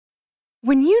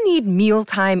When you need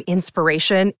mealtime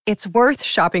inspiration, it's worth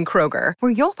shopping Kroger,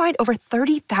 where you'll find over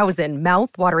 30,000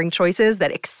 mouth-watering choices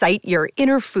that excite your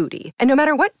inner foodie. And no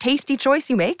matter what tasty choice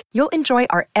you make, you'll enjoy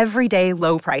our everyday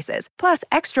low prices, plus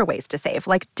extra ways to save,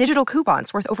 like digital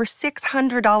coupons worth over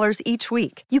 $600 each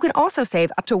week. You can also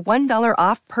save up to $1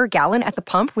 off per gallon at the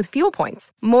pump with fuel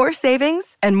points. More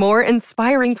savings and more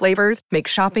inspiring flavors make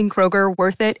shopping Kroger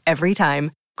worth it every time.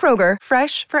 Kroger,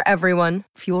 fresh for everyone.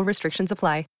 Fuel restrictions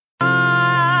apply.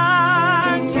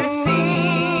 To see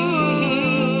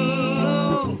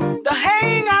the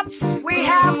hang-ups we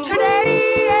have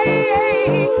today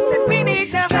that we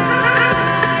need to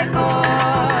fight for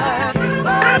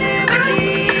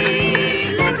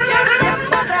liberty. Lift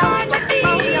yourself on your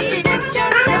feet. Lift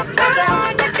yourself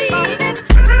on your feet.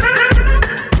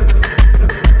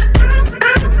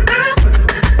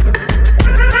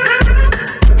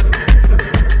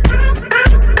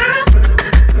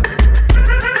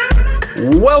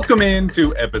 Welcome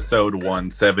into episode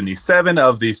 177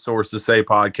 of the Sources Say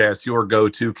podcast, your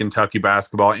go-to Kentucky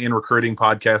basketball and recruiting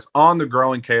podcast on the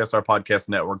growing KSR Podcast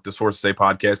Network. The Sources Say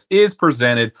podcast is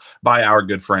presented by our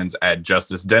good friends at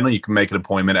Justice Dental. You can make an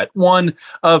appointment at one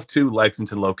of two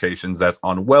Lexington locations. That's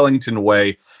on Wellington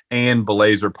Way and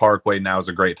Blazer Parkway. Now is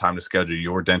a great time to schedule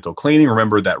your dental cleaning.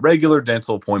 Remember that regular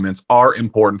dental appointments are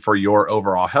important for your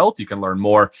overall health. You can learn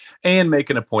more and make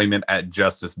an appointment at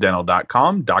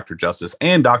justicedental.com. Dr. Justice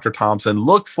and Dr. Thompson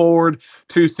look forward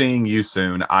to seeing you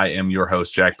soon. I am your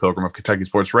host, Jack Pilgrim of Kentucky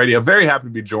Sports Radio. Very happy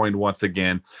to be joined once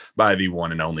again by the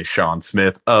one and only Sean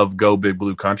Smith of Go Big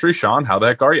Blue Country. Sean, how the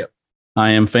heck are you? I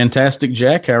am fantastic,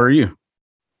 Jack. How are you?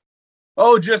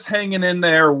 Oh, just hanging in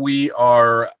there. We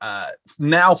are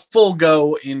now full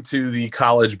go into the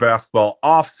college basketball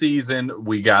offseason.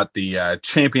 We got the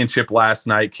championship last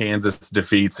night. Kansas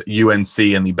defeats UNC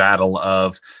in the battle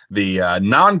of the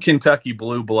non-Kentucky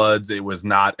Blue Bloods. It was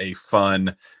not a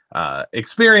fun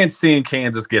experience seeing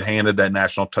Kansas get handed that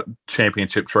national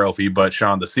championship trophy. But,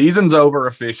 Sean, the season's over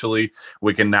officially.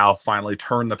 We can now finally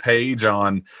turn the page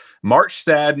on March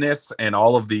sadness and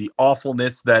all of the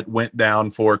awfulness that went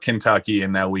down for Kentucky,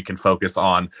 and now we can focus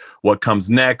on what comes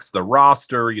next, the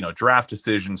roster, draft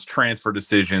decisions, transfer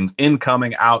decisions,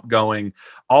 incoming, outgoing,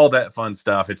 all that fun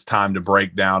stuff. It's time to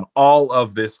break down all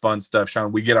of this fun stuff,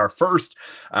 Sean. We get our first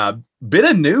bit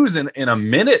of news in a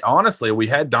minute. Honestly, we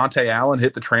had Dante Allen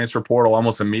hit the transfer portal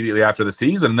almost immediately after the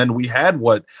season. And then we had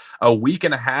a week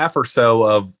and a half or so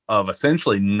of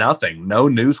essentially nothing, no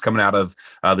news coming out of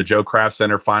the Joe Kraft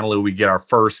Center. Finally, we get our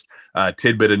first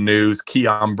tidbit of news.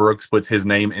 Keion Brooks puts his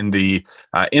name in the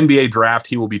NBA draft.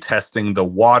 He will be testing the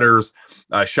waters.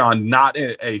 Sean, not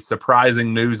a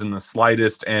surprising news in the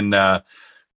slightest. And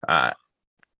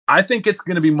I think it's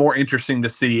going to be more interesting to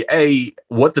see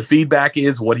what the feedback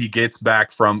is, what he gets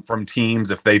back from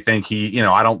teams. If they think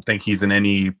I don't think he's in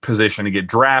any position to get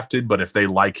drafted, but if they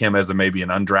like him as maybe an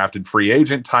undrafted free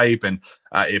agent type, and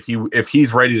if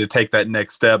he's ready to take that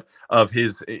next step of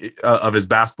his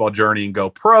basketball journey and go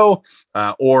pro,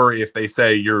 or if they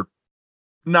say you're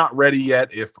not ready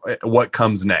yet, if what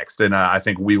comes next. And I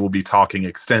think we will be talking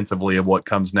extensively of what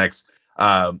comes next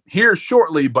here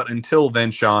shortly. But until then,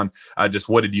 Sean, just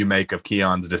what did you make of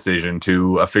Keion's decision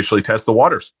to officially test the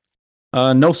waters?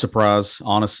 No surprise,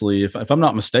 honestly. If I'm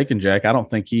not mistaken, Jack, I don't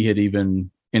think he had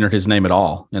even entered his name at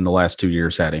all in the last 2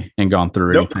 years, had he, and gone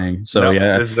through anything. So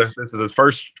yeah, this is his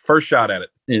first shot at it.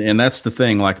 And that's the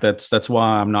thing. Like that's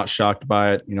why I'm not shocked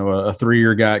by it. A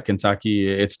 3-year guy at Kentucky,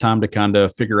 it's time to kind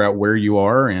of figure out where you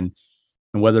are and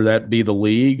whether that be the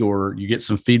league or you get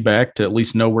some feedback to at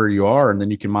least know where you are. And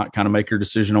then you might kind of make your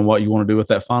decision on what you want to do with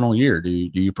that final year. Do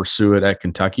you pursue it at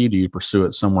Kentucky? Do you pursue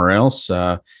it somewhere else?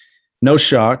 No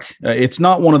shock. It's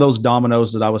not one of those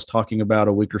dominoes that I was talking about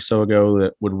a week or so ago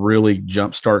that would really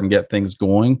jumpstart and get things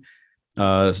going.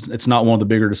 It's not one of the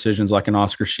bigger decisions like an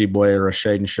Oscar Tshiebwe or a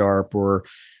Shaden Sharp or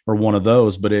one of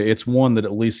those, but it's one that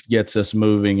at least gets us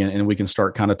moving and we can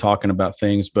start kind of talking about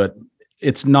things. But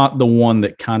it's not the one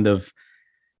that kind of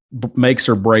makes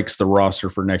or breaks the roster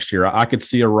for next year. I could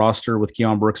see a roster with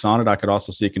Keion Brooks on it. I could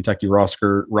also see a Kentucky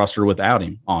roster without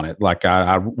him on it. Like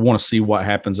I want to see what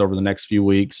happens over the next few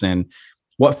weeks and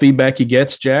what feedback he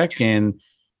gets, Jack, and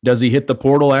does he hit the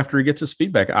portal after he gets his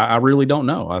feedback? I really don't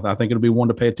know. I think it'll be one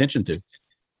to pay attention to.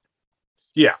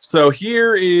 Yeah. So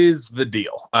here is the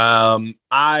deal.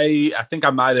 I think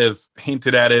I might have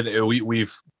hinted at it.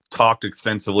 We've talked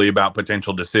extensively about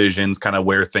potential decisions, kind of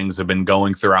where things have been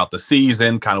going throughout the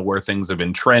season, kind of where things have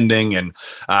been trending. And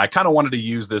I kind of wanted to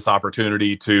use this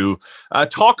opportunity to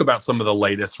talk about some of the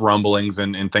latest rumblings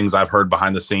and things I've heard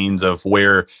behind the scenes of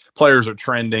where players are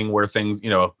trending, where things,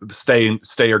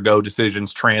 stay or go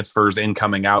decisions, transfers,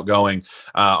 incoming, outgoing,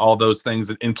 all those things.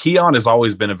 And Keion has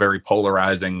always been a very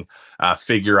polarizing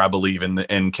figure, I believe,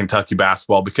 in Kentucky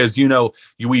basketball, because,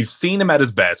 we've seen him at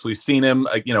his best. We've seen him,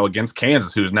 against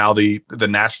Kansas, who's now the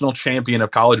national champion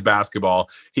of college basketball.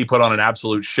 He put on an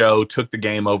absolute show, took the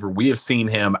game over. We have seen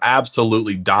him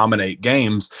absolutely dominate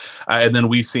games. And then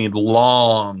we've seen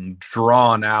long,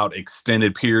 drawn out,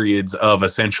 extended periods of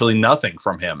essentially nothing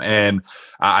from him. And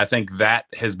I think that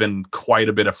has been quite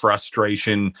a bit of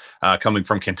frustration coming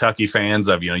from Kentucky fans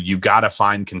of, you got to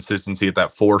find consistency at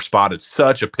that 4 spot. It's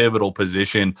such a pivotal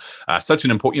position, such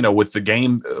an important, with the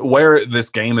game, where this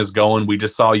game is going. We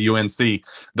just saw UNC,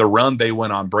 the run they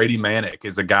went on. Brady Manick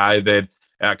is a guy that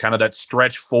kind of that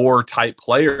stretch 4 type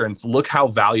player. And look how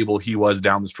valuable he was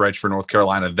down the stretch for North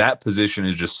Carolina. That position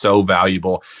is just so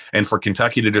valuable. And for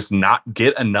Kentucky to just not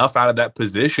get enough out of that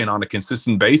position on a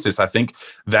consistent basis, I think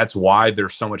that's why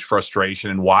there's so much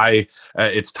frustration, and why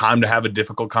it's time to have a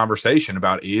difficult conversation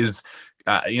about is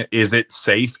it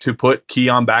safe to put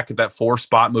Keion back at that 4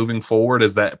 spot moving forward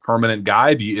as that permanent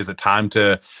guy? Is it time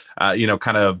to,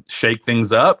 kind of shake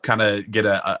things up, kind of get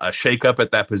a shake up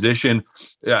at that position?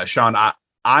 Sean,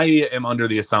 I am under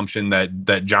the assumption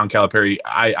that John Calipari,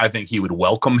 I think he would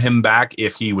welcome him back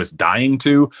if he was dying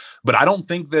to, but I don't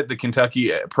think that the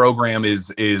Kentucky program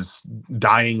is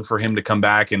dying for him to come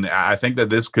back. And I think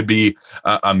that this could be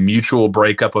a mutual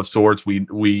breakup of sorts.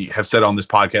 We have said on this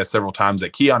podcast several times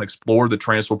that Keion explored the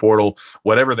transfer portal.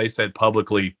 Whatever they said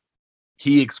publicly,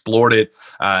 he explored it,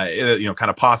 kind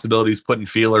of possibilities, putting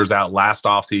feelers out last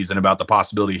offseason about the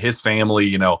possibility of his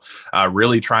family,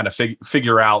 really trying to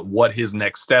figure out what his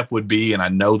next step would be. And I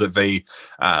know that they,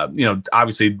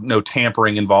 obviously no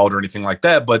tampering involved or anything like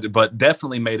that, but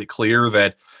definitely made it clear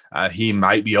that he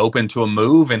might be open to a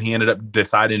move, and he ended up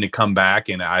deciding to come back.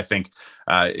 And I think,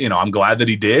 I'm glad that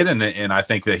he did. And I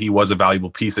think that he was a valuable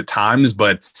piece at times,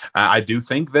 but I do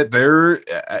think that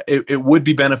it would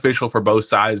be beneficial for both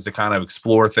sides to kind of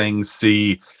explore things,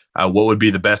 see what would be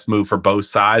the best move for both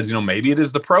sides. Maybe it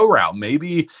is the pro route.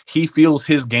 Maybe he feels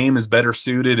his game is better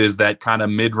suited as that kind of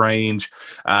mid-range,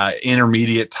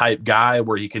 intermediate type guy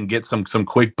where he can get some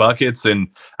quick buckets and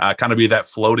kind of be that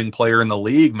floating player in the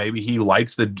league. Maybe he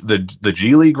likes the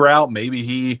G League route. Maybe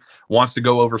he wants to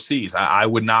go overseas. I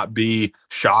would not be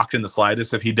shocked in the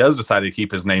slightest if he does decide to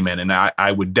keep his name in. And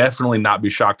I would definitely not be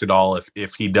shocked at all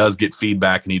if he does get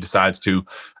feedback and he decides to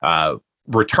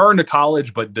return to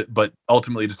college, but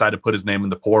ultimately decide to put his name in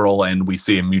the portal, and we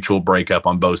see a mutual breakup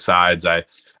on both sides.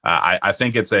 I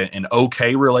think it's an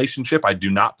okay relationship. I do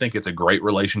not think it's a great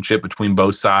relationship between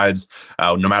both sides.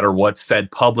 No matter what's said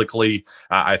publicly,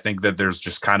 I think that there's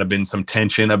just kind of been some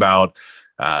tension about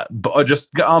just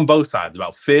on both sides,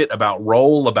 about fit, about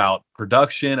role, about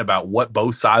production, about what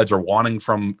both sides are wanting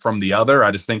from the other. I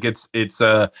just think it's just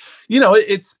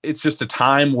a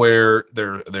time where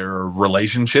their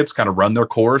relationships kind of run their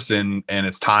course, and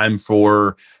it's time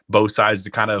for both sides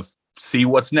to kind of see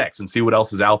what's next and see what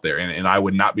else is out there. And I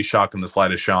would not be shocked in the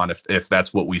slightest, Sean, if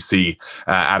that's what we see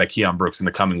out of Keion Brooks in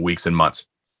the coming weeks and months.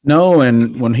 No,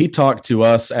 and when he talked to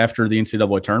us after the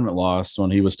NCAA tournament loss, when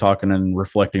he was talking and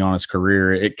reflecting on his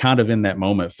career, it kind of in that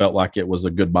moment felt like it was a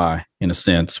goodbye in a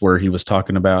sense, where he was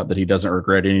talking about that he doesn't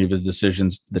regret any of his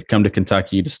decisions that come to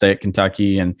Kentucky, to stay at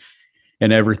Kentucky and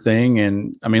everything.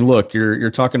 And I mean, look,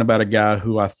 you're talking about a guy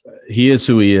who he is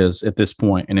who he is at this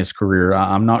point in his career.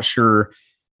 I'm not sure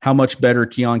how much better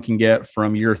Keion can get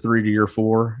from year 3 to year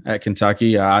 4 at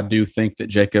Kentucky. I do think that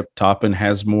Jacob Toppin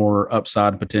has more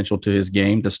upside potential to his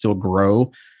game to still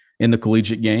grow in the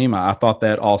collegiate game. I thought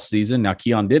that all season. Now,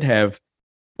 Keion did have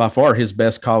by far his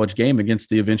best college game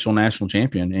against the eventual national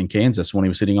champion in Kansas when he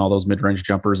was hitting all those mid-range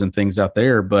jumpers and things out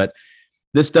there. But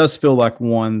this does feel like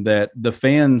one that the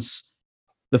fans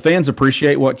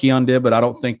appreciate what Keion did, but I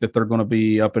don't think that they're going to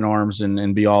be up in arms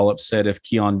and be all upset if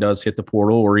Keion does hit the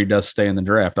portal or he does stay in the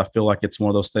draft. I feel like it's one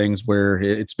of those things where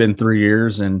it's been 3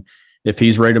 years, and if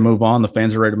he's ready to move on, the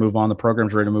fans are ready to move on, the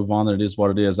program's ready to move on, then it is what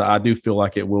it is. I do feel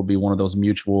like it will be one of those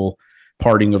mutual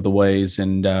parting of the ways,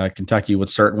 and Kentucky would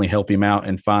certainly help him out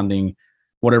in finding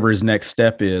whatever his next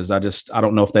step is. I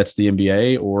don't know if that's the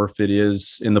NBA or if it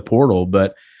is in the portal,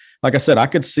 but like I said, I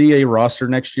could see a roster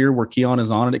next year where Keion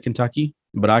is on it at Kentucky,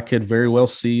 but I could very well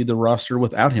see the roster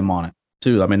without him on it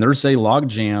too. I mean, there's a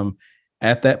logjam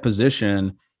at that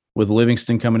position with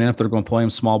Livingston coming in, if they're going to play him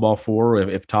small ball 4,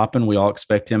 if Toppin, we all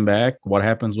expect him back. What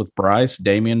happens with Bryce,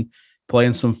 Damian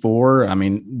playing some 4? I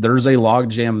mean, there's a log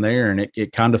jam there, and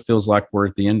it kind of feels like we're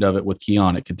at the end of it with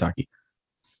Keion at Kentucky.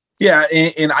 Yeah,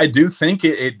 and I do think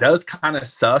it does kind of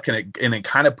suck, and it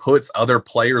kind of puts other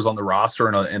players on the roster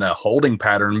in a holding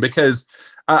pattern, because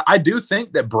I do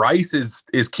think that Bryce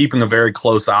is keeping a very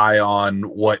close eye on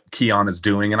what Keion is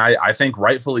doing, and I think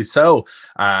rightfully so.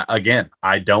 Again,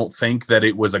 I don't think that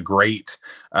it was a great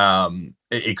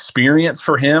experience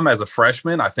for him as a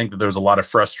freshman. I think that there's a lot of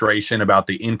frustration about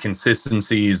the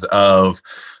inconsistencies of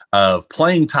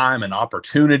playing time and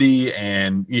opportunity,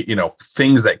 and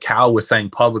things that Cal was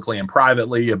saying publicly and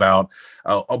privately about,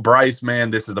 oh, Bryce,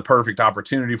 man, this is the perfect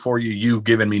opportunity for you. You've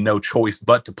given me no choice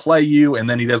but to play you. And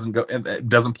then he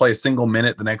doesn't play a single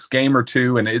minute the next game or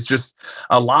two. And it's just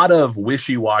a lot of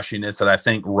wishy-washiness that I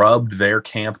think rubbed their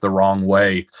camp the wrong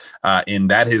way. And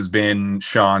that has been,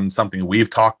 Sean, something we've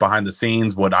talked behind the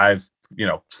scenes, what I've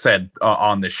said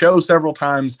on the show several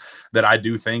times, that I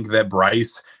do think that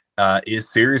Bryce is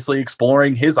seriously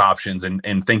exploring his options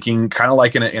and thinking kind of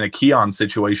like in a Keion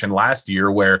situation last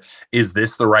year, where is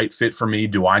this the right fit for me?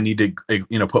 Do I need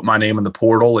to, put my name in the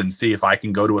portal and see if I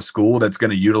can go to a school that's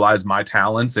going to utilize my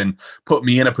talents and put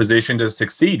me in a position to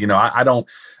succeed? I don't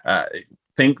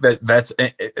think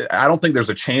I don't think there's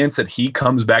a chance that he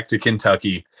comes back to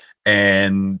Kentucky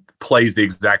and plays the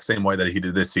exact same way that he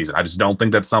did this season. I just don't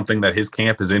think that's something that his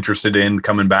camp is interested in,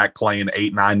 coming back playing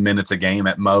 8-9 minutes a game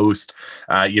at most,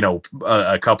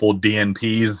 a couple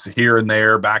DNPs here and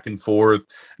there, back and forth,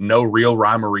 no real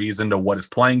rhyme or reason to what his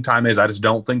playing time is. I just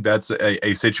don't think that's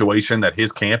a situation that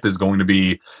his camp is going to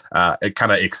be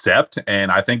kind of accept.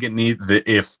 And I think it needs,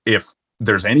 if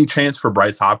there's any chance for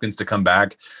Bryce Hopkins to come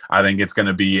back, I think it's going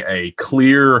to be a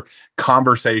clear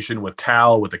conversation with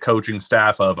Cal, with the coaching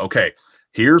staff of, okay,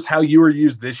 here's how you were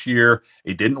used this year.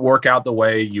 It didn't work out the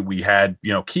way we had,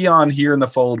 Keion here in the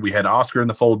fold. We had Oscar in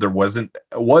the fold. There wasn't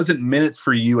minutes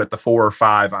for you at the 4 or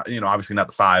 5, obviously not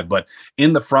the 5, but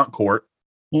in the front court.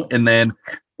 And then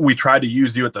we tried to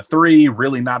use you at the 3,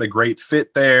 really not a great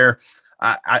fit there.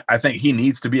 I think he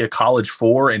needs to be a college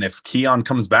 4. And if Keion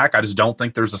comes back, I just don't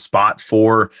think there's a spot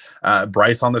for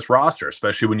Bryce on this roster,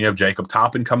 especially when you have Jacob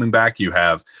Toppin coming back. You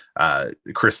have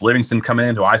Chris Livingston come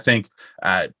in, who I think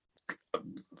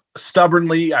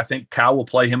stubbornly, I think Cal will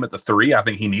play him at the 3. I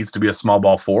think he needs to be a small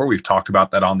ball 4. We've talked about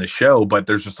that on this show, but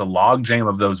there's just a log jam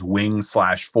of those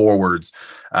wings/forwards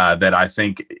that I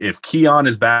think if Keion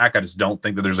is back, I just don't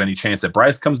think that there's any chance that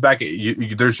Bryce comes back.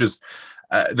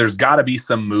 There's got to be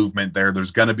some movement there.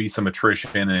 There's going to be some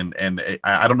attrition, and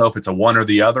I don't know if it's a one or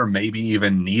the other, maybe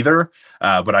even neither.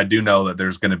 But I do know that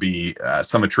there's going to be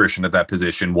some attrition at that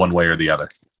position, one way or the other.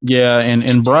 Yeah,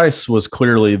 and Bryce was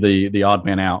clearly the odd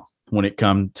man out when it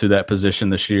come to that position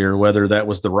this year, whether that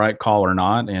was the right call or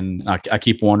not. And I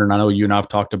keep wondering, I know you and I've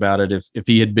talked about it, if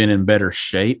he had been in better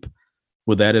shape,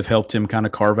 would that have helped him kind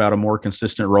of carve out a more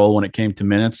consistent role when it came to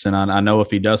minutes? And I know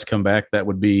if he does come back, that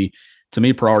would be, to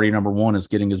me, priority number 1 is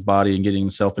getting his body and getting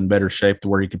himself in better shape to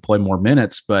where he could play more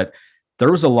minutes. But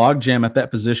there was a logjam at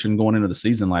that position going into the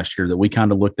season last year that we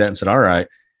kind of looked at and said, all right,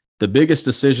 the biggest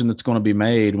decision that's going to be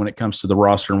made when it comes to the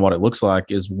roster and what it looks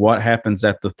like is what happens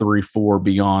at the 3-4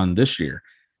 beyond this year.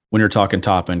 When you're talking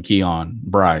Toppin, Keion,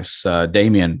 Bryce,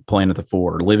 Damian playing at the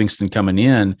 4, Livingston coming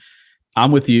in,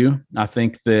 I'm with you. I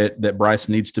think that Bryce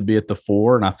needs to be at the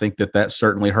 4, and I think that that's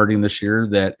certainly hurting this year,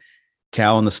 that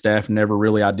Cal and the staff never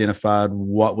really identified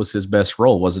what was his best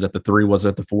role. Was it at the 3? Was it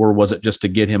at the 4? Was it just to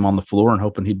get him on the floor and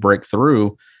hoping he'd break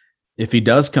through? If he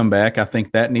does come back, I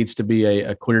think that needs to be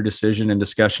a clear decision and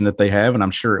discussion that they have, and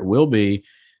I'm sure it will be.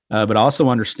 But I also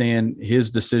understand his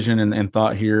decision and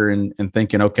thought here and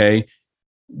thinking, okay,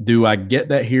 do I get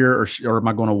that here or am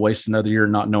I going to waste another year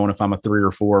not knowing if I'm a 3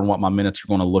 or 4 and what my minutes are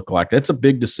going to look like? That's a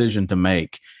big decision to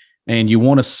make. And you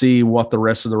want to see what the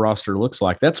rest of the roster looks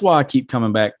like. That's why I keep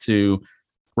coming back to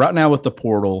right now with the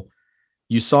portal.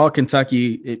 You saw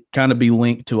Kentucky, it kind of be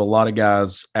linked to a lot of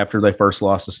guys after they first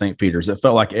lost to St. Peter's. It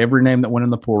felt like every name that went in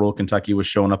the portal, Kentucky was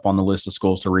showing up on the list of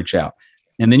schools to reach out.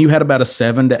 And then you had about a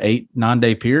 7 to 8,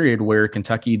 9-day period where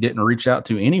Kentucky didn't reach out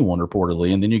to anyone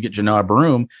reportedly. And then you get Johni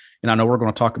Broome, and I know we're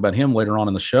going to talk about him later on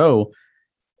in the show.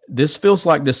 This feels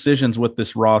like decisions with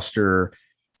this roster,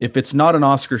 if it's not an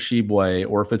Oscar Tshiebwe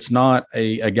or if it's not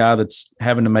a guy that's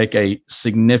having to make a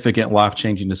significant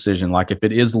life-changing decision, like if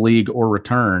it is league or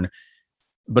return,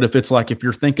 but if it's like if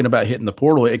you're thinking about hitting the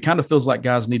portal, it kind of feels like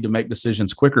guys need to make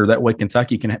decisions quicker. That way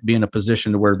Kentucky can be in a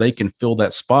position to where they can fill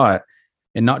that spot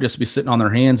and not just be sitting on their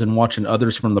hands and watching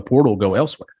others from the portal go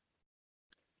elsewhere.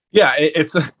 Yeah,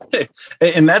 it's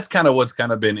and that's kind of what's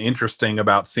kind of been interesting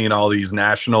about seeing all these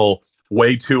national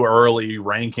way too early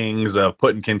rankings of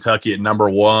putting Kentucky at number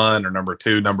 1 or number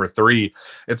 2, number 3.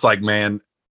 It's like, man,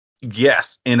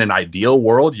 yes, in an ideal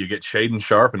world, you get Shaden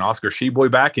Sharp and Oscar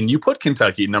Sheboy back, and you put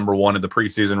Kentucky number 1 in the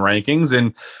preseason rankings,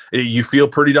 and you feel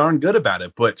pretty darn good about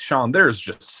it. But Sean, there's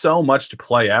just so much to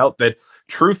play out that,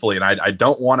 truthfully, and I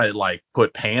don't want to like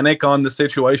put panic on the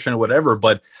situation or whatever,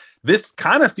 but this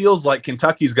kind of feels like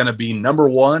Kentucky's going to be number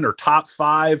 1 or top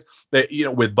 5. That, you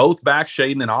know, with both back,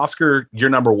 Shaden and Oscar, you're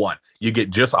number 1. You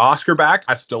get just Oscar back,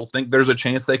 I still think there's a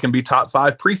chance they can be top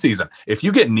 5 preseason. If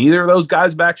you get neither of those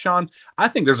guys back, Sean, I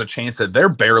think there's a chance that they're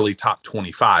barely top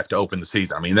 25 to open the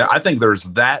season. I mean, I think there's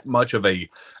that much of a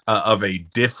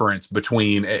difference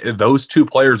between those two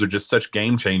players. Are just such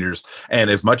game changers.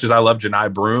 And as much as I love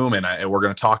Johni Broome, and we're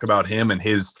going to talk about him and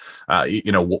his,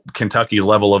 Kentucky's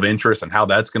level of interest and how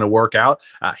that's going to work out,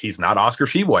 he's not Oscar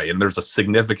Sheboy. And there's a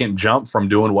significant jump from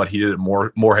doing what he did at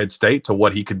Morehead State to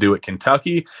what he could do at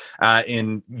Kentucky.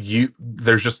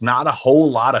 There's just not a whole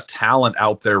lot of talent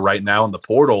out there right now in the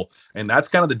portal. And that's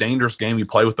kind of the dangerous game you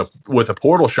play with the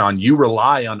portal, Sean. You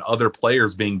rely on other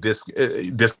players being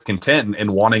discontent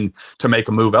and wanting to make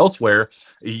a move elsewhere.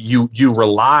 You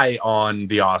rely on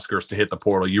the Oscars to hit the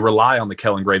portal. You rely on the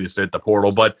Kellen Grady's to hit the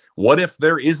portal. But what if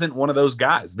there isn't one of those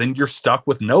guys? Then you're stuck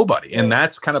with nobody. And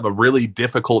that's kind of a really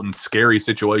difficult and scary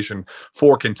situation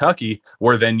for Kentucky,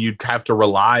 where then you'd have to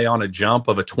rely on a jump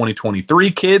of a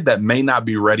 2023 kid that may not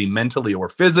be ready mentally or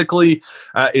physically.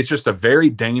 It's just a very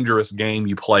dangerous game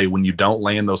you play when you don't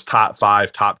land those top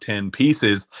 5, top 10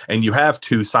 pieces, and you have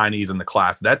 2 signees in the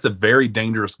class. That's a very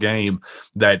dangerous game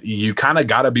that you kind of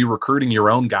got to be recruiting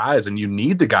your own guys, and you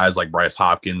need the guys like Bryce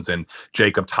Hopkins and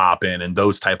Jacob Toppin and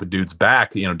those type of dudes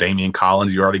back. You know, Damian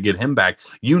Collins, you already get him back.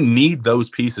 You need those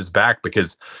pieces back,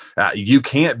 because you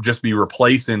can't just be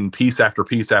replacing piece after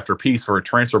piece after piece for a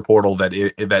transfer portal that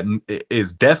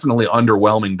is definitely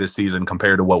underwhelming this season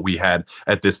compared to what we had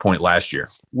at this point last year.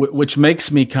 Which makes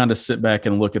me kind of sit back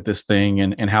and look at this thing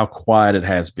and how quiet it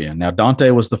has been. Now, Dante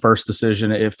was the first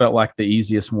decision. It felt like the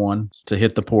easiest one to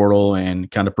hit the portal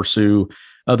and kind of pursue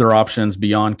other options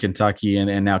beyond Kentucky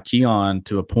and now Keion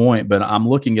to a point. But I'm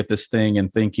looking at this thing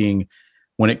and thinking,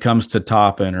 when it comes to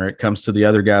Toppin or it comes to the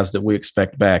other guys that we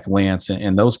expect back, Lance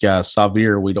and those guys,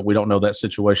 Xavier, we don't know that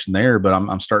situation there, but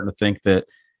I'm starting to think that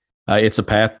it's a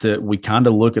path that we kind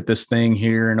of look at this thing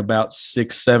here in about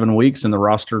 6-7 weeks, and the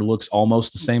roster looks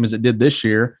almost the same as it did this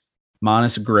year,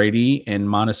 minus Grady and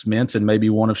minus Mintz and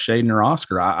maybe one of Shaden or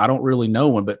Oscar. I don't really know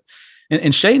one, but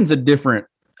and Shaden's a different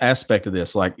aspect of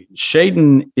this. Like,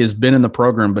 Shaden has been in the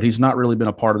program, but he's not really been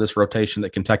a part of this rotation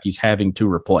that Kentucky's having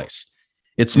to replace.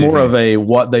 It's more of a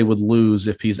what they would lose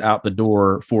if he's out the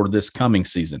door for this coming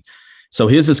season. So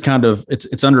his is kind of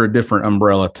it's under a different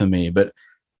umbrella to me. But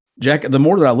Jack, the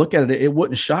more that I look at it, it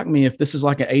wouldn't shock me if this is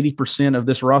like an 80% of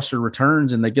this roster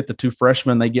returns and they get the 2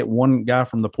 freshmen, they get one guy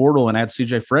from the portal and add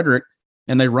CJ Frederick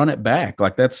and they run it back.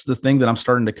 Like, that's the thing that I'm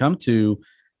starting to come to.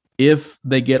 If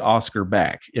they get Oscar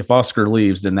back, if Oscar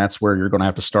leaves, then that's where you're going to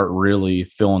have to start really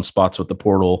filling spots with the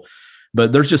portal.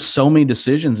 But there's just so many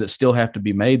decisions that still have to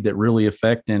be made that really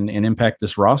affect and impact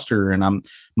this roster. And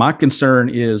my concern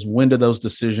is, when do those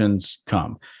decisions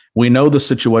come? We know the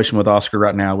situation with Oscar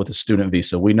right now with the student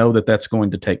visa. We know that that's going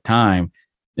to take time.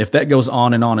 If that goes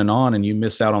on and on and on, and you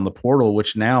miss out on the portal,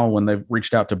 which now when they've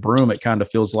reached out to Broome, it kind of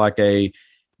feels like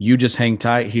you just hang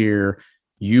tight here.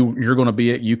 You're going to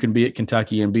be you can be at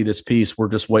Kentucky and be this piece. We're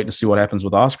just waiting to see what happens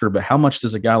with Oscar. But how much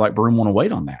does a guy like Broome want to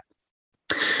wait on that?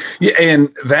 Yeah, and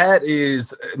that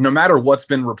is, no matter what's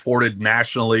been reported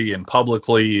nationally and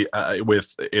publicly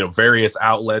with various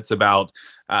outlets about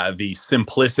the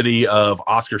simplicity of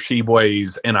Oscar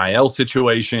Sheboy's NIL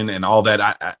situation and all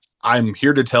that, I'm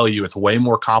here to tell you it's way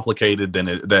more complicated than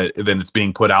it's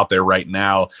being put out there right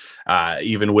now.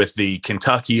 Even with the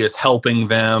Kentucky is helping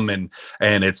them, and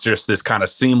it's just this kind of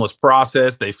seamless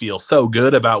process. They feel so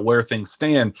good about where things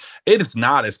stand. It is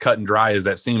not as cut and dry as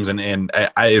that seems. And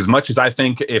as much as I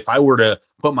think, if I were to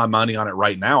put my money on it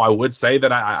right now, I would say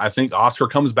that I think Oscar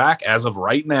comes back. As of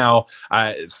right now,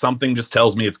 something just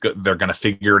tells me it's good. They're going to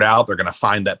figure it out. They're going to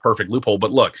find that perfect loophole. But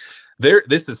look,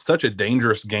 this is such a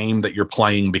dangerous game that you're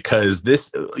playing, because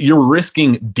you're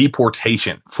risking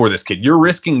deportation for this kid. You're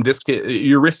risking this kid.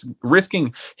 You're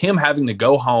risking him having to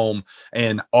go home,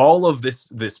 and all of this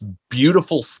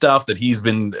beautiful stuff that he's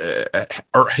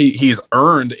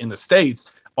earned in the States.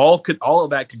 all of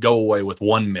that could go away with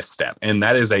one misstep. And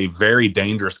that is a very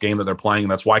dangerous game that they're playing.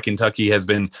 And that's why Kentucky has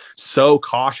been so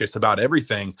cautious about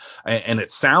everything. And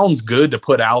it sounds good to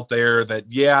put out there that,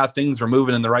 yeah, things are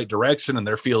moving in the right direction and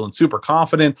they're feeling super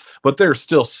confident, but there's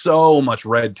still so much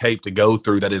red tape to go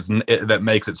through that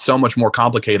makes it so much more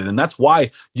complicated. And that's why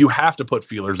you have to put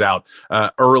feelers out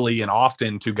early and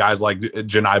often to guys like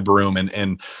Johni Broome.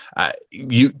 And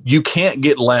you can't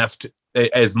get left,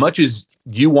 as much as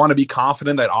you want to be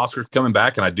confident that Oscar's coming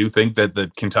back. And I do think that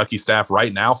the Kentucky staff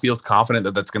right now feels confident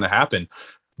that that's going to happen.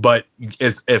 But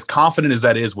as confident as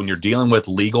that is, when you're dealing with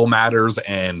legal matters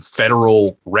and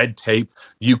federal red tape,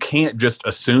 you can't just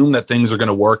assume that things are going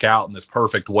to work out in this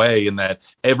perfect way and that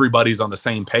everybody's on the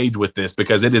same page with this,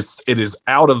 because it is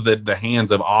out of the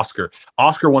hands of Oscar.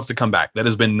 Oscar wants to come back. That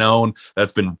has been known.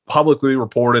 That's been publicly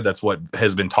reported. That's what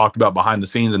has been talked about behind the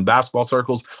scenes in basketball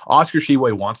circles. Oscar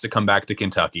Tshiebwe wants to come back to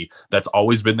Kentucky. That's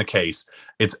always been the case.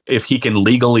 It's if he can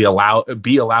legally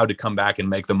be allowed to come back and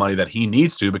make the money that he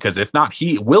needs to, because if not,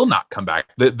 he will not come back.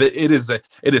 It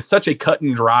is such a cut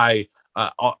and dry.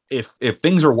 If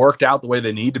things are worked out the way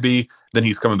they need to be, then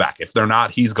he's coming back. If they're not,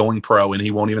 he's going pro, and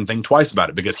he won't even think twice about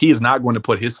it, because he is not going to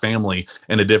put his family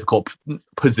in a difficult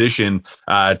position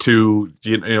to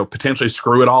potentially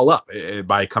screw it all up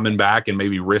by coming back and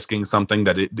maybe risking something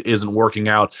that it isn't working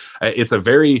out. It's a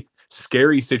very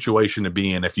scary situation to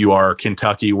be in if you are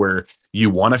Kentucky, where you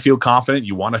want to feel confident,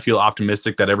 you want to feel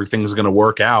optimistic that everything's going to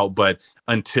work out, but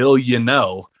until you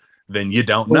know, then you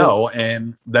don't know.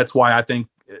 And that's why I think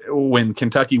when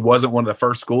Kentucky wasn't one of the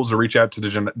first schools to reach out to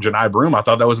Johni Broome, I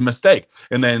thought that was a mistake.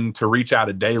 And then to reach out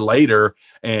a day later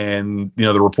and,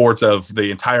 the reports of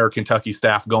the entire Kentucky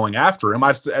staff going after him,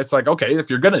 it's like, okay, if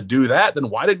you're going to do that, then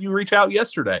why didn't you reach out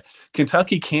yesterday?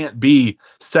 Kentucky can't be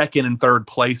second and third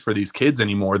place for these kids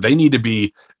anymore. They need to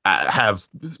be have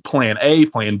plan A,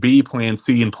 plan B, plan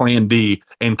C, and plan D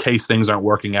in case things aren't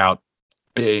working out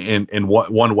in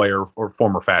one way or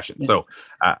form or fashion. Yeah. So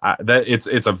that it's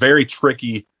a very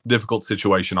tricky, difficult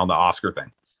situation on the Oscar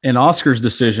thing. And Oscar's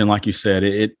decision, like you said,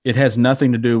 it has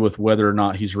nothing to do with whether or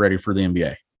not he's ready for the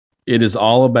NBA. It is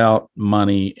all about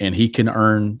money, and he can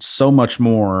earn so much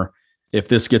more if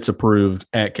this gets approved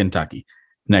at Kentucky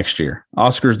next year.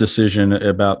 Oscar's decision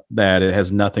about that, it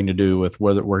has nothing to do with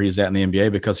where he's at in the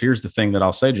NBA, because here's the thing that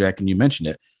I'll say, Jack, and you mentioned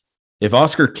it. If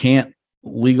Oscar can't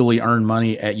legally earn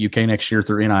money at UK next year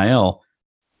through NIL,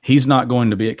 he's not going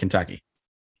to be at Kentucky,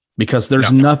 because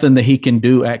there's nothing that he can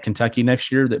do at Kentucky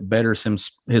next year that betters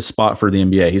his spot for the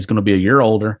NBA. He's going to be a year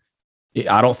older.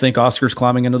 I don't think Oscar's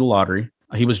climbing into the lottery.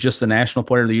 He was just the National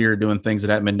Player of the Year doing things that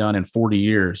haven't been done in 40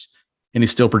 years, and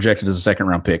he's still projected as a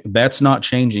second-round pick. That's not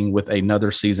changing with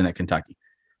another season at Kentucky.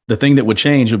 The thing that would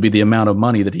change would be the amount of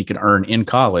money that he can earn in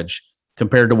college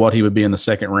compared to what he would be in the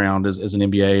second round as an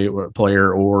NBA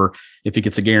player, or if he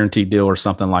gets a guaranteed deal or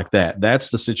something like that. That's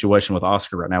the situation with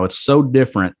Oscar right now. It's so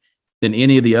different than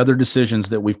any of the other decisions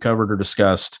that we've covered or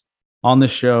discussed on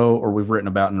this show or we've written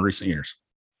about in recent years.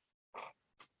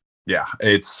 Yeah,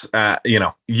 it's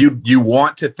you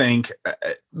want to think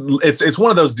it's one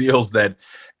of those deals that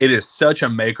it is such a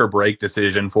make or break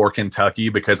decision for Kentucky,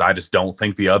 because I just don't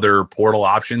think the other portal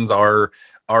options are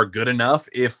good enough.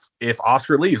 If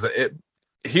Oscar leaves,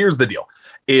 here's the deal.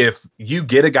 If you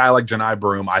get a guy like Johni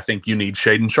Broome, I think you need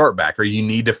Shaedon Sharpe back, or you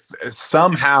need to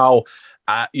somehow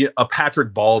a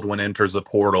Patrick Baldwin enters the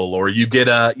portal, or you get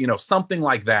something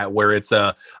like that, where it's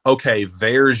okay,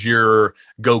 there's your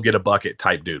go get a bucket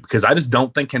type dude, because I just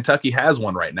don't think Kentucky has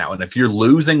one right now. And if you're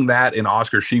losing that in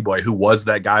Oscar Tshiebwe, who was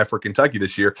that guy for Kentucky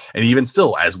this year, and even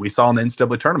still, as we saw in the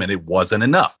NCAA tournament, it wasn't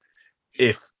enough.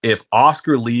 If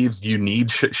Oscar leaves, you need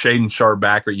Shaedon Sharpe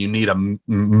back, or you need a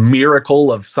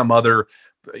miracle of some other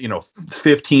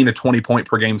 15 to 20 point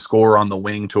per game scorer on the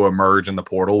wing to emerge in the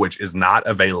portal, which is not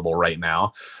available right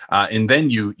now. And then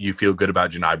you feel good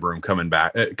about Johni Broome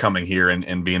coming here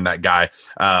and being that guy.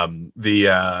 The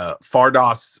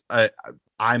Fardos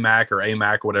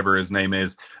IMAC, whatever his name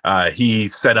is, he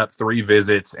set up 3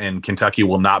 visits, and Kentucky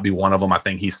will not be one of them. I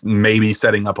think he's maybe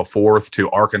setting up a 4th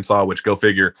to Arkansas, which, go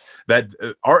figure. That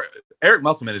Eric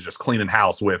Musselman is just cleaning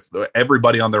house with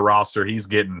everybody on their roster. He's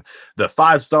getting the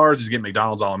 5 stars. He's getting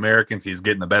McDonald's All-Americans. He's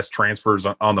getting the best transfers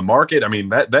on the market. I mean,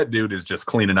 that dude is just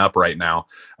cleaning up right now.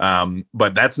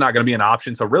 But that's not going to be an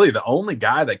option. So really the only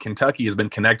guy that Kentucky has been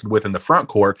connected with in the front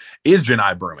court is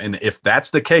Johni Broome. And if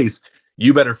that's the case,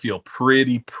 you better feel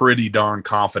pretty darn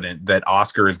confident that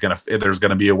Oscar there's going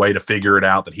to be a way to figure it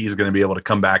out, that he's going to be able to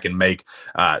come back and make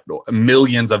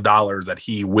millions of dollars that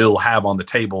he will have on the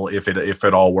table if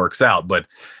it all works out. But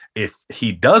if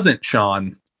he doesn't,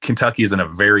 Sean, Kentucky is in a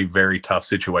very, very tough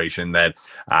situation that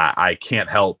I can't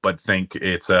help but think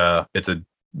it's a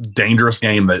dangerous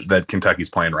game that Kentucky's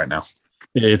playing right now.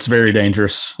 It's very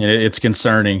dangerous. It's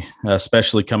concerning,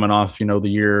 especially coming off,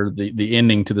 the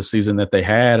ending to the season that they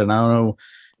had. And I don't know,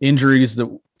 injuries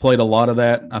that played a lot of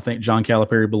that. I think John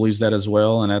Calipari believes that as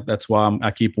well. And that's why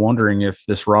I keep wondering if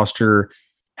this roster,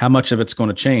 how much of it's going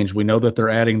to change. We know that they're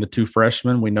adding the 2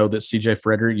 freshmen. We know that CJ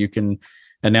Frederick, you can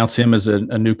announce him as a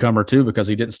newcomer too, because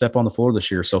he didn't step on the floor this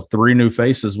year. So 3 new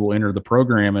faces will enter the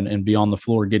program and be on the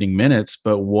floor getting minutes.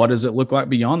 But what does it look like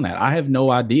beyond that? I have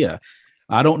no idea.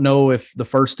 I don't know if the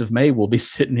 1st of May we'll be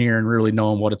sitting here and really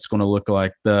knowing what it's going to look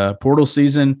like. The portal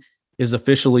season is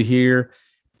officially here.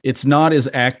 It's not as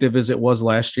active as it was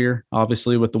last year,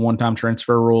 obviously, with the one-time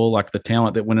transfer rule, like the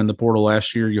talent that went in the portal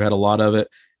last year. You had a lot of it.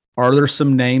 Are there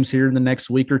some names here in the next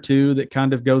week or two that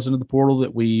kind of goes into the portal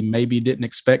that we maybe didn't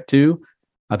expect to?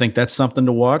 I think that's something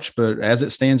to watch. But as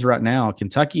it stands right now,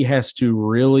 Kentucky has to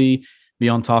really be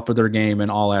on top of their game in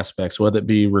all aspects, whether it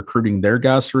be recruiting their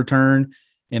guys to return,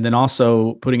 and then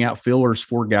also putting out fillers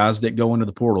for guys that go into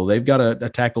the portal. They've got to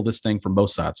tackle this thing from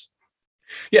both sides.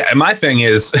 Yeah, and my thing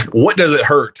is, what does it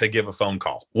hurt to give a phone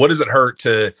call? What does it hurt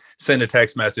to send a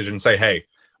text message and say, hey,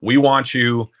 we want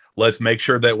you. Let's make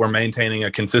sure that we're maintaining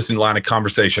a consistent line of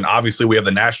conversation. Obviously, we have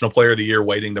the National Player of the Year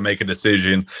waiting to make a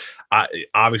decision.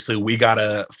 Obviously, we got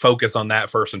to focus on that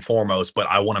first and foremost, but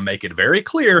I want to make it very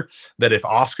clear that if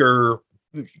Oscar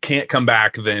can't come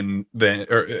back, then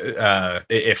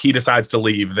if he decides to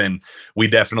leave, then we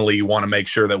definitely want to make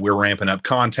sure that we're ramping up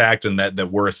contact and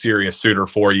that we're a serious suitor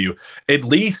for you. At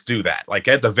least do that, like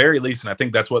at the very least. And I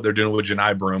think that's what they're doing with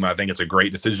Johni Broome. I think it's a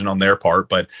great decision on their part,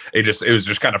 but it was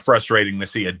just kind of frustrating to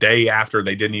see a day after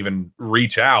they didn't even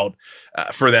reach out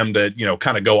for them to,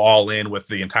 kind of go all in with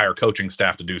the entire coaching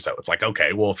staff to do so. It's like,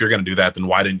 okay, well, if you're going to do that, then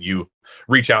why didn't you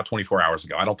reach out 24 hours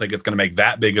ago? I don't think it's going to make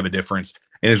that big of a difference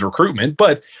in his recruitment,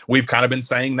 but we've kind of been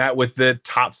saying that with the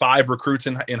top 5 recruits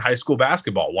in high school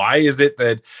basketball. Why is it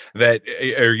that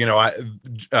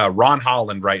Ron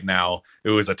Holland right now,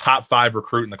 who is a top 5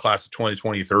 recruit in the class of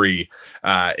 2023,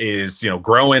 is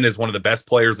growing as one of the best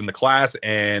players in the class,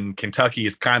 and Kentucky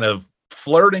is kind of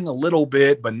flirting a little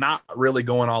bit, but not really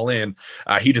going all in.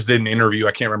 He just did an interview.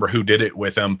 I can't remember who did it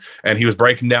with him. And he was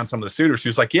breaking down some of the suitors. He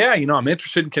was like, yeah, I'm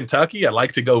interested in Kentucky. I'd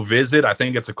like to go visit. I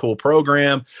think it's a cool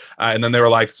program. And then they were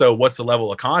like, so what's the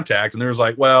level of contact? And there was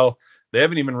like, well, they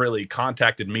haven't even really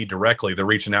contacted me directly. They're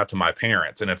reaching out to my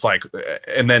parents. And it's like,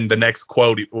 and then the next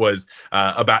quote was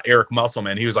about Eric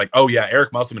Musselman. He was like, oh yeah,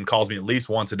 Eric Musselman calls me at least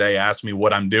once a day, asks me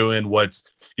what I'm doing, what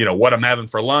I'm having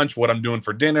for lunch, what I'm doing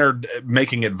for dinner,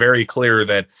 making it very clear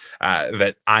that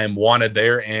I'm wanted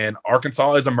there. And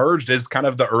Arkansas has emerged as kind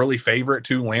of the early favorite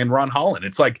to land Ron Holland.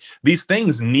 It's like these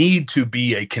things need to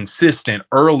be a consistent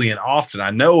early and often.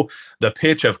 I know the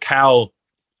pitch of Cal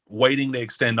waiting to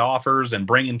extend offers and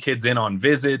bringing kids in on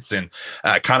visits and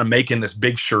kind of making this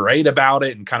big charade about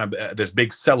it and kind of this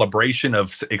big celebration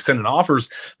of extended offers.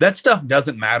 That stuff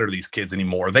doesn't matter to these kids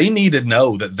anymore. They need to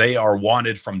know that they are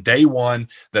wanted from day one,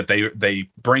 that they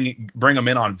bring them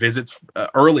in on visits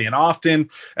early and often,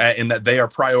 and that they are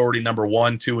priority number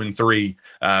 1, 2, and 3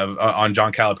 on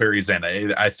John Calipari's end.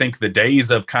 I think the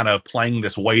days of kind of playing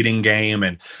this waiting game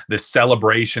and this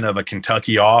celebration of a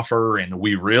Kentucky offer, and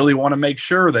we really want to make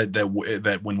sure that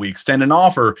when we extend an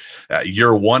offer,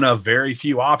 you're one of very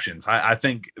few options. I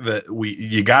think that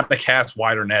you got to cast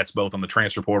wider nets both on the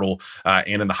transfer portal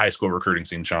and in the high school recruiting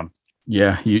scene, Sean.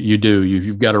 Yeah, you do.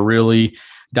 You've got to really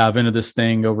dive into this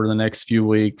thing over the next few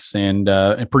weeks, and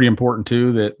pretty important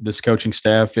too that this coaching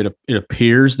staff, it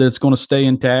appears that it's going to stay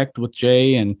intact with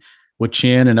Jay and with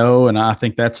Chin and O, and I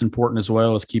think that's important as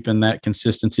well, as keeping that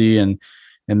consistency and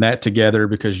that together,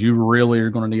 because you really are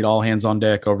going to need all hands on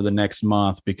deck over the next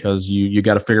month, because you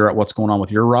got to figure out what's going on with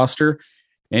your roster.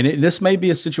 And this may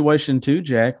be a situation too,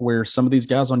 Jack, where some of these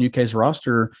guys on UK's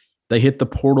roster, they hit the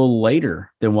portal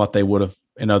later than what they would have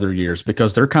in other years,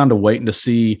 because they're kind of waiting to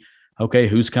see, okay,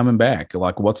 who's coming back?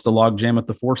 Like, what's the log jam at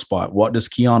the 4 spot? What does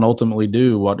Keion ultimately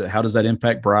do? How does that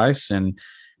impact Bryce? And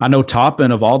I know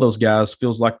Toppin, of all those guys,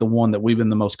 feels like the one that we've been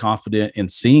the most confident in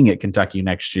seeing at Kentucky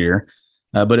next year.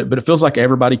 But it feels like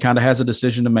everybody kind of has a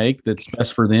decision to make that's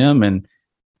best for them. And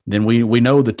then we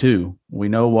know the two. We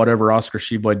know whatever Oscar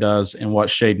Sheboy does and what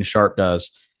Shaden Sharp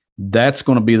does, that's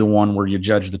going to be the one where you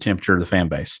judge the temperature of the fan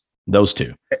base. Those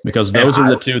two, because those are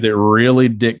the two that really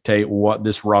dictate what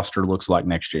this roster looks like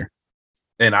next year.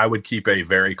 And I would keep a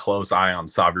very close eye on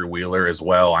Xavier Wheeler as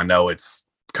well. I know it's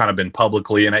kind of been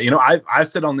publicly. And, I've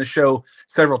said on this show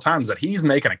several times that he's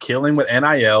making a killing with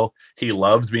NIL. He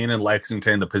loves being in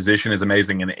Lexington. The position is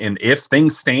amazing. And if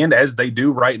things stand as they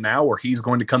do right now, where he's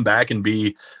going to come back and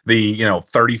be the,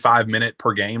 35-minute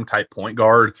per game type point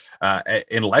guard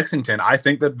in Lexington, I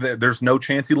think that there's no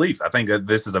chance he leaves. I think that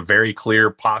this is a very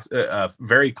clear,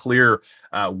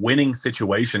 winning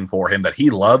situation for him, that he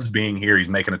loves being here. He's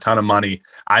making a ton of money.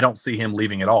 I don't see him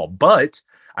leaving at all. But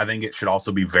I think it should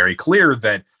also be very clear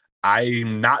that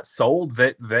I'm not sold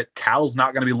that Cal's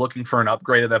not going to be looking for an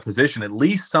upgrade at that position. At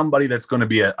least somebody that's going to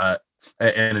be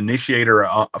an initiator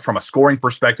from a scoring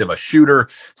perspective, a shooter,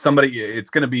 somebody. It's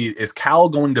going to be, is Cal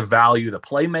going to value the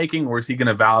playmaking, or is he going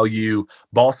to value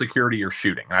ball security or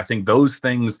shooting? And I think those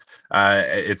things,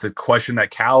 it's a question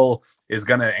that Cal is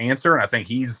going to answer. And I think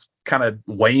he's kind of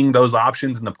weighing those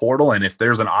options in the portal. And if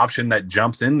there's an option that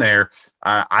jumps in there,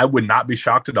 I would not be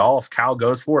shocked at all if Cal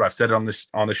goes for it. I've said it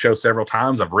on the show several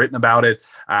times. I've written about it.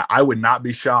 I would not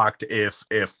be shocked if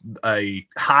a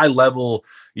high level,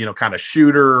 kind of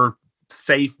shooter,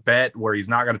 safe bet where he's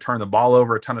not going to turn the ball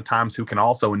over a ton of times, who can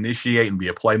also initiate and be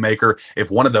a playmaker.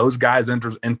 If one of those guys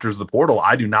enters the portal,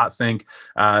 I do not think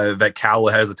that Cal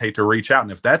will hesitate to reach out.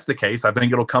 And if that's the case, I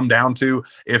think it'll come down to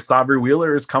if Sabri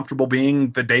Wheeler is comfortable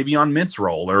being the Davion Mintz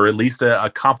role, or at least a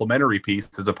complementary piece,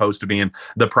 as opposed to being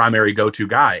the primary go-to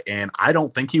guy. And I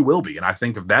don't think he will be. And I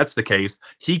think if that's the case,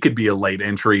 he could be a late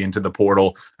entry into the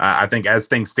portal. I think as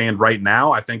things stand right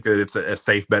now, I think that it's a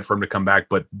safe bet for him to come back.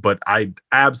 But I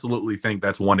absolutely think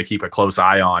that's one to keep a close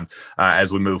eye on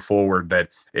as we move forward, that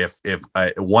if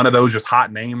one of those just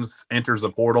hot names enters the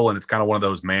portal and it's kind of one of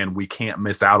those, man, we can't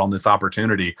miss out on this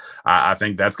opportunity, I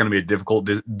think that's going to be a difficult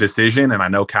decision. And I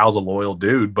know Cal's a loyal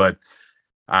dude, but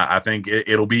I think it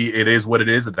is what it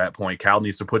is at that point. Cal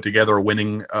needs to put together a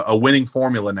winning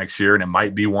formula next year, and it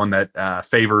might be one that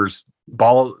favors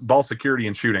ball security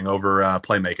and shooting over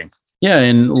playmaking. Yeah,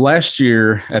 and last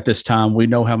year at this time, we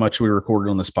know how much we recorded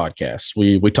on this podcast.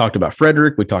 We talked about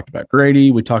Frederick, we talked about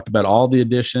Grady, we talked about all the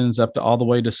additions up to all the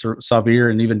way to Xavier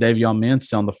and even Davion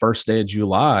Mintz on the first day of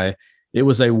July. It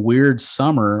was a weird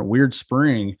summer, weird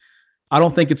spring. I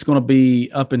don't think it's going to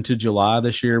be up into July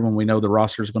this year when we know the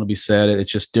roster is going to be set.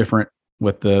 It's just different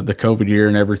with the COVID year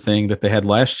and everything that they had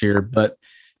last year. But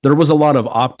there was a lot of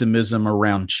optimism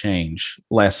around change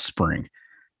last spring.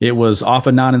 It was off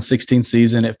a 9-16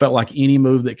 season. It felt like any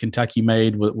move that Kentucky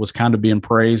made was kind of being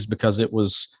praised, because it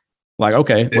was like,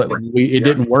 okay, it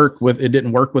didn't work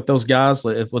with those guys.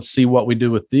 Let's see what we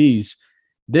do with these.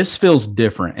 This feels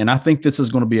different, and I think this is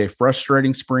going to be a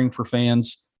frustrating spring for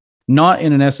fans. Not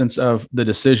in an essence of the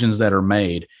decisions that are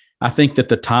made. I think that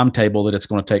the timetable that it's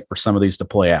going to take for some of these to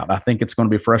play out. I think it's going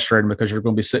to be frustrating, because you're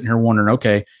going to be sitting here wondering,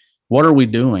 okay, what are we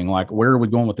doing? Like, where are we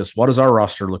going with this? What does our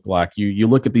roster look like? You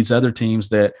look at these other teams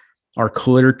that are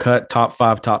clear-cut top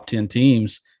 5, top 10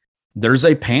 teams. There's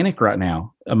a panic right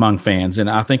now among fans, and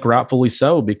I think rightfully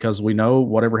so, because we know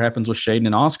whatever happens with Shaden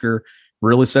and Oscar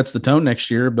really sets the tone next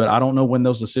year, but I don't know when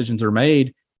those decisions are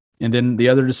made. And then the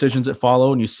other decisions that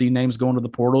follow, and you see names going to the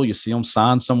portal, you see them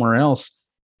signed somewhere else.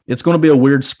 It's going to be a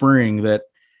weird spring that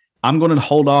I'm going to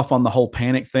hold off on the whole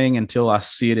panic thing until I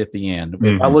see it at the end.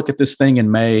 Mm-hmm. If I look at this thing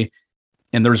in May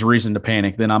and there's reason to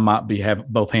panic, then I might have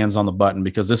both hands on the button,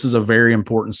 because this is a very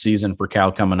important season for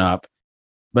Cal coming up.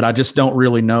 But I just don't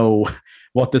really know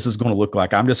what this is going to look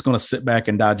like. I'm just going to sit back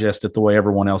and digest it the way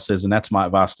everyone else is. And that's my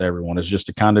advice to everyone, is just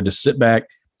to kind of just sit back.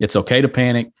 It's okay to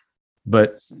panic,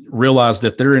 but realize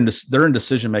that they're in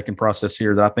decision-making process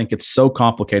here that I think it's so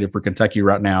complicated for Kentucky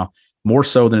right now, more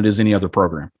so than it is any other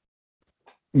program.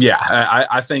 Yeah,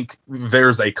 I think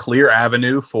there's a clear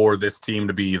avenue for this team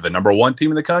to be the number one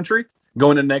team in the country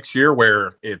going into next year,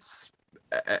 where it's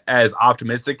as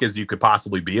optimistic as you could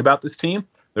possibly be about this team.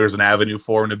 There's an avenue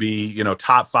for them to be,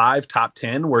 top 5, top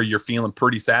 10, where you're feeling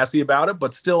pretty sassy about it,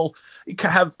 but still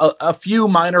have a few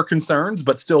minor concerns,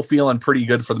 but still feeling pretty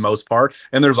good for the most part.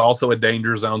 And there's also a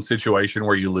danger zone situation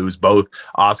where you lose both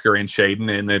Oscar and Shaden,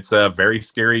 and it's a very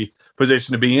scary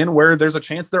position to be in, where there's a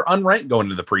chance they're unranked going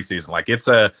into the preseason. Like, it's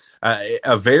a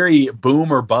very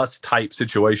boom or bust type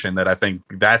situation that I think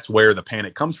that's where the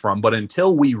panic comes from. But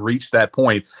until we reach that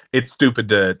point, it's stupid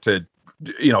to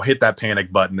hit that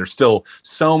panic button. There's still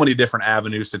so many different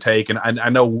avenues to take. And I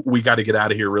know we got to get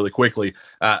out of here really quickly.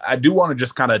 I do want to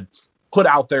just kind of put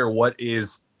out there what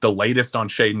is the latest on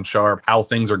Shaden Sharp, how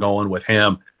things are going with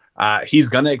him. He's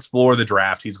going to explore the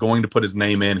draft. He's going to put his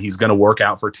name in. He's going to work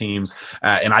out for teams.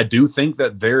 And I do think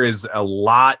that there is a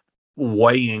lot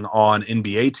weighing on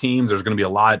NBA teams. There's going to be a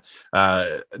lot.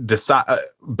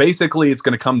 Basically, it's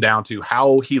going to come down to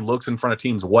how he looks in front of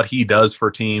teams, what he does for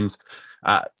teams.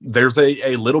 there's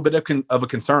a little bit of a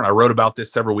concern. I wrote about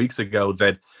this several weeks ago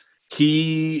that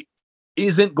he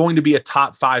isn't going to be a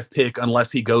top 5 pick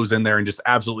unless he goes in there and just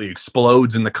absolutely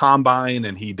explodes in the combine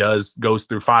and he goes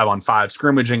through 5-on-5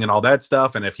 scrimmaging and all that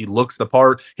stuff. And if he looks the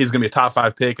part, he's going to be a top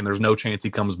 5 pick and there's no chance he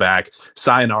comes back.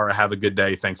 Sayonara, have a good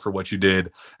day. Thanks for what you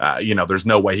did. There's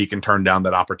no way he can turn down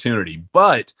that opportunity.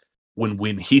 But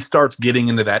when he starts getting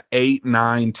into that 8,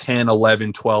 9, 10,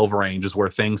 11, 12 range is where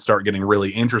things start getting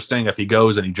really interesting. If he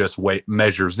goes and he just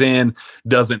measures in,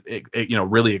 doesn't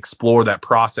really explore that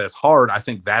process hard, I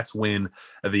think that's when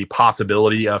the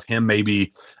possibility of him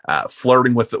maybe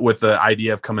flirting with the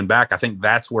idea of coming back, I think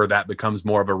that's where that becomes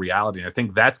more of a reality. And I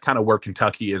think that's kind of where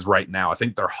Kentucky is right now. I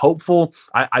think they're hopeful.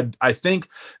 I think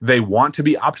they want to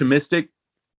be optimistic,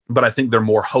 but I think they're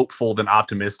more hopeful than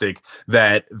optimistic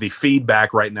that the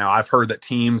feedback right now, I've heard that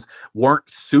teams weren't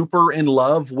super in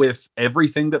love with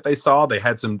everything that they saw. They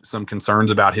had some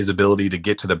concerns about his ability to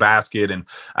get to the basket. And,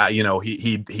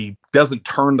 he doesn't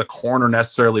turn the corner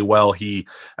necessarily well. He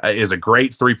is a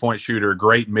great 3-point shooter,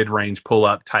 great mid-range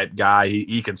pull-up type guy.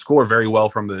 He can score very well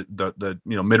from the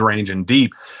mid-range and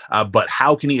deep. But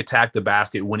how can he attack the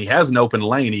basket when he has an open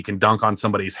lane? He can dunk on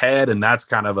somebody's head, and that's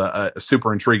kind of a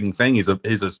super intriguing thing. He's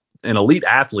an elite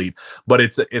athlete, but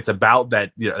it's about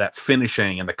that that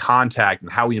finishing and the contact and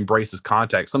how he embraces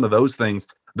contact. Some of those things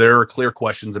there are clear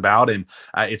questions about, and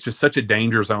it's just such a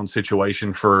danger zone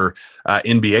situation for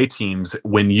NBA teams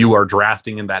when you are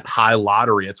drafting in that high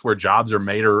lottery. It's where jobs are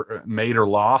made or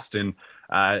lost, and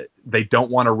they don't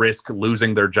want to risk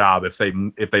losing their job if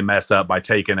they mess up by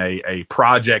taking a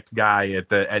project guy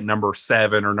at number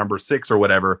 7 or number 6 or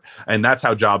whatever. And that's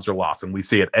how jobs are lost. And we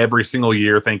see it every single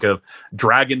year. Think of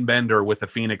Dragon Bender with the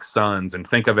Phoenix Suns, and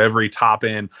think of every top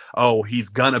end. Oh, he's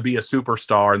going to be a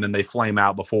superstar. And then they flame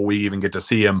out before we even get to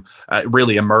see him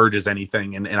really emerge as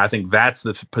anything. And I think that's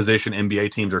the position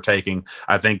NBA teams are taking.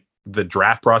 I think the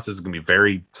draft process is going to be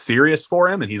very serious for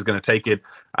him, and he's going to take it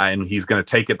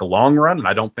the long run. And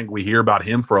I don't think we hear about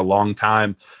him for a long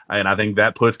time. And I think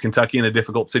that puts Kentucky in a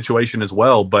difficult situation as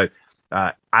well. But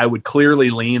I would clearly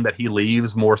lean that he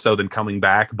leaves more so than coming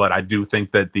back. But I do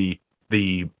think that the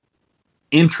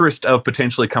interest of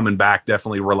potentially coming back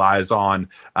definitely relies on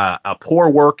a poor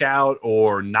workout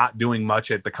or not doing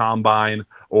much at the combine,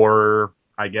 or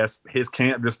I guess his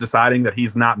camp just deciding that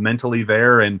he's not mentally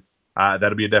there. And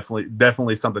that'll be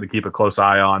definitely something to keep a close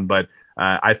eye on. But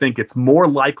I think it's more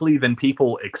likely than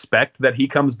people expect that he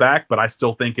comes back, but I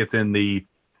still think it's in the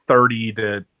 30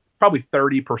 to probably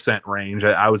 30% range.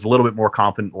 I was a little bit more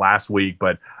confident last week,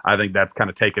 but I think that's kind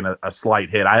of taken a slight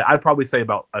hit. I'd probably say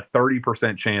about a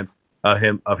 30% chance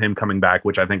of him coming back,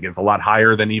 which I think is a lot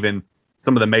higher than even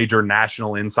some of the major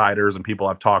national insiders and people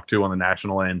I've talked to on the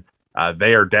national end.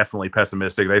 They are definitely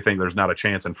pessimistic. They think there's not a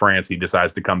chance in France he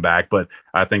decides to come back. But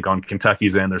I think on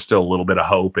Kentucky's end, there's still a little bit of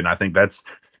hope. And I think that's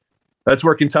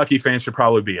where Kentucky fans should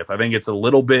probably be. I think it's a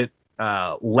little bit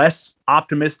less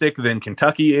optimistic than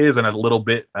Kentucky is, and a little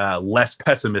bit less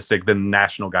pessimistic than the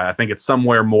national guy. I think it's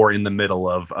somewhere more in the middle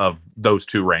of those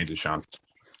two ranges, Sean.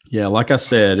 Yeah, like I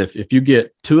said, if you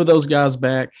get two of those guys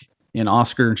back in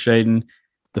Oscar and Shaden,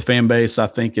 the fan base, I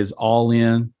think, is all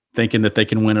in, thinking that they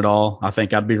can win it all. I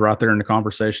think I'd be right there in the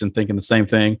conversation thinking the same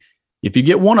thing. If you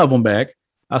get one of them back,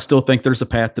 I still think there's a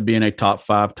path to being a top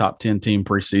 5, top 10 team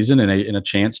preseason and a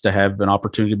chance to have an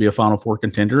opportunity to be a Final Four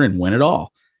contender and win it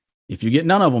all. If you get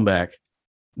none of them back,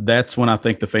 that's when I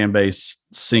think the fan base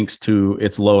sinks to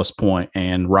its lowest point,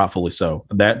 and rightfully so.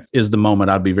 That is the moment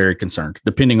I'd be very concerned.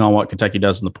 Depending on what Kentucky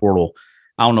does in the portal,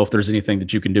 I don't know if there's anything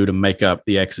that you can do to make up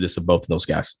the exodus of both of those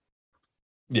guys.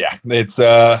 Yeah, it's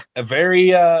a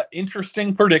very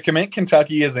interesting predicament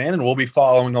Kentucky is in, and we'll be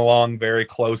following along very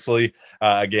closely.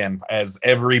 Again, as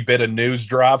every bit of news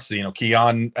drops,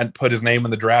 Keion put his name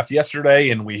in the draft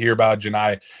yesterday, and we hear about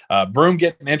Johni Broome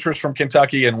getting interest from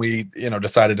Kentucky, and we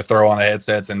decided to throw on the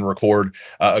headsets and record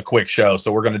a quick show.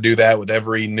 So we're going to do that with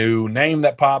every new name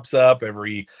that pops up,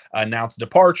 every announced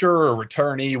departure or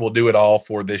returnee. We'll do it all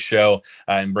for this show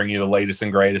and bring you the latest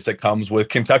and greatest that comes with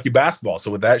Kentucky basketball.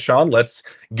 So with that, Sean, let's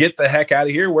get the heck out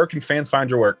of here. Where can fans find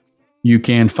your work? You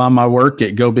can find my work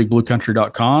at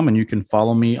gobigbluecountry.com, and you can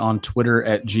follow me on Twitter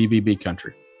at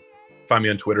GBBCountry. Find me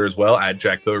on Twitter as well at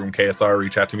Jack Pilgrim KSR.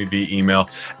 Reach out to me via email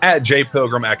at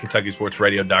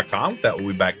jpilgrim@KentuckySportsRadio.com. That will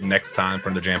be back next time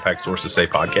from the Jam Packed Sources Say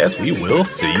podcast. We will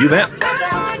see you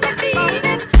then.